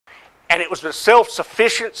And it was the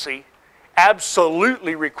self-sufficiency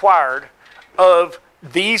absolutely required of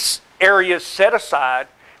these areas set aside,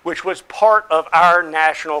 which was part of our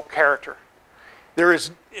national character.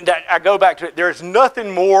 I go back to it, there is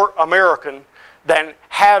nothing more American than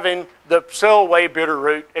having the Selway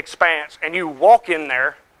Bitterroot expanse. And you walk in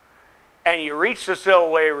there, and you reach the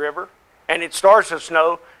Selway River, and it starts to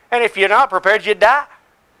snow, and if you're not prepared, you die.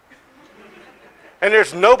 And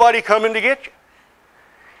there's nobody coming to get you.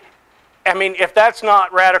 I mean, if that's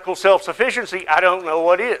not radical self-sufficiency, I don't know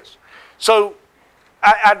what is. So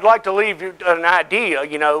I'd like to leave you an idea,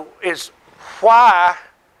 is why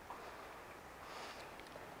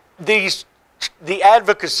the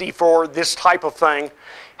advocacy for this type of thing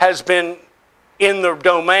has been in the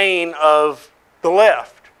domain of the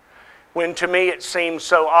left, when to me it seems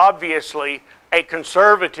so obviously a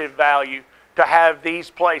conservative value to have these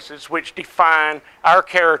places which define our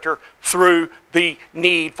character through the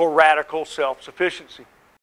need for radical self-sufficiency.